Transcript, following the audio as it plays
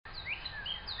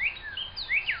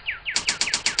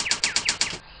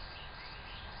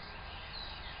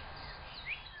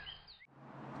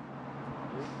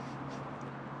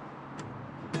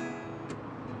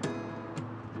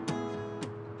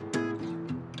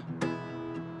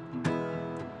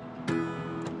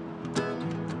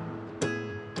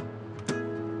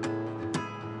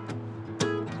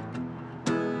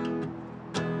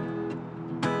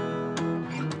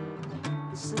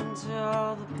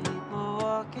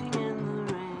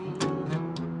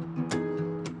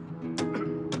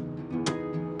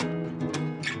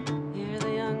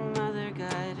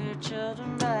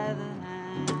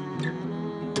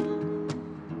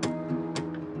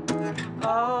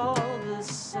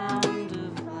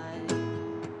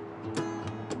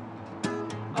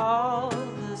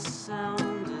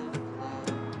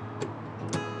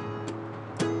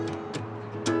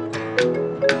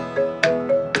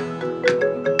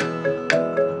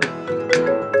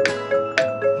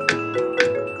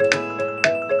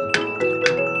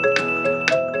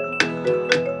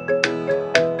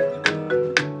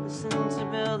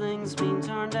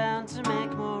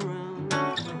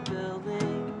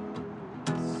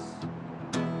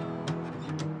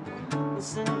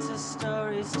Moments into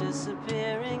stories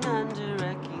disappearing under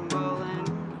wrecking ball and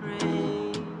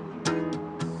cranes.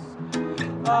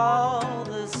 All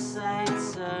the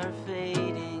sights are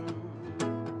fading,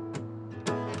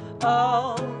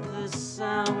 all the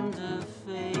sound of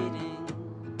fading,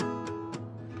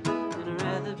 and I'd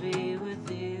rather be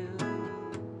with you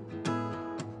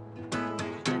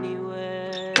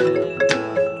anywhere.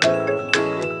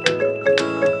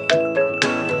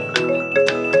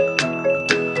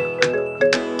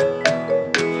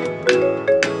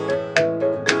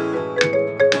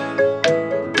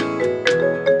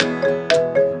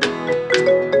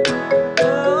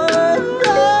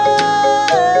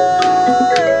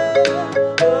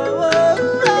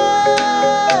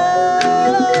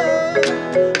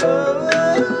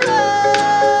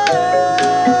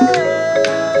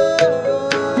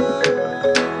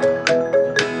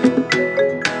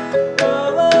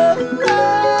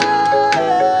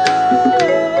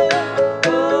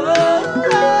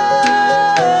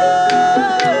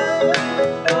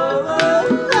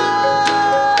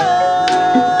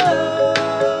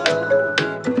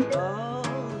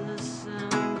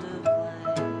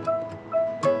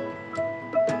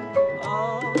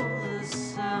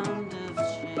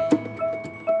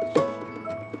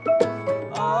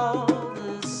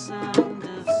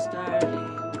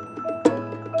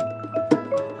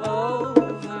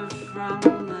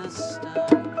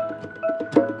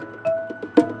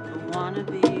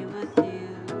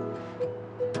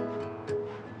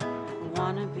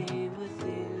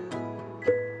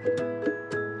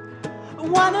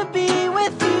 Wanna be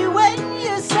with you when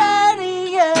you're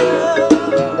starting out.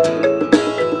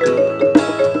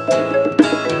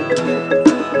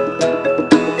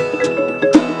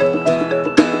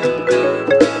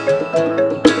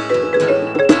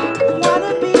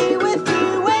 Wanna be with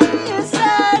you when you're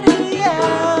starting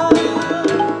out.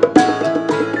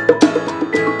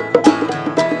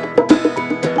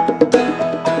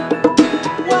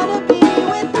 Wanna be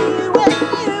with you when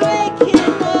you're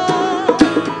waking up.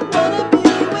 Wanna be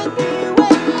with you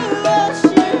when you wash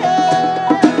your hair.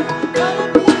 Wanna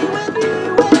be with you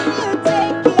when you're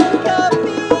taking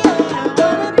coffee.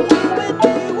 Wanna be with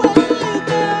you when you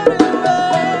go to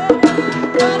work.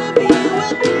 Wanna be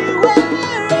with you when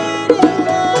you're eating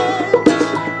lunch.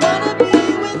 Wanna be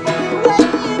with you when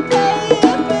you pay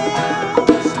your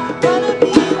bills. Wanna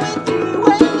be with you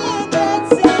when you're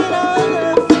dancing on the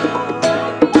floor.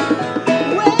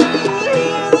 When you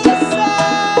hear the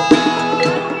sound,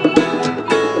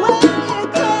 when you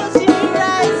close your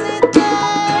eyes at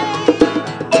night,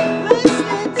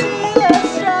 listening to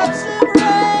those drops of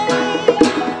rain.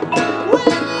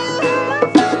 When you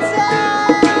have the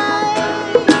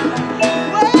time,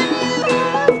 when you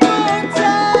have more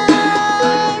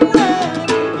time, when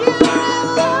you're in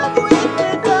love with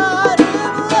the thought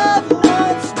of love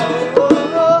once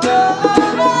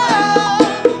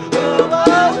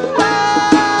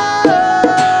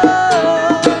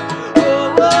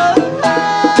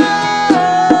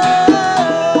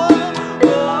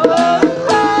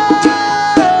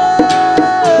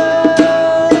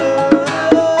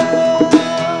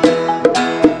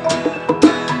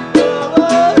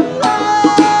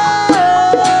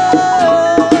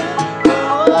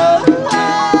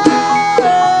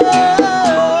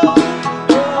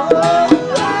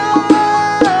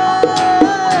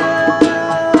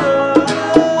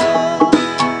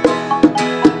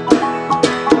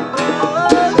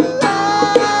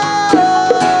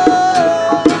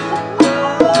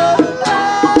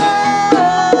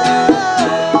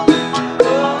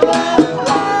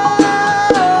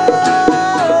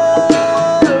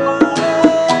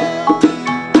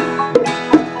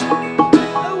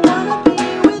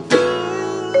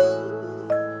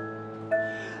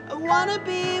I wanna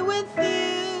be with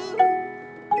you.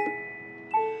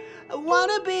 I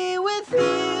wanna be with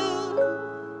you.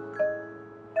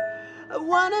 I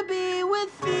wanna be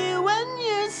with you when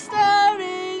you're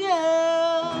starting.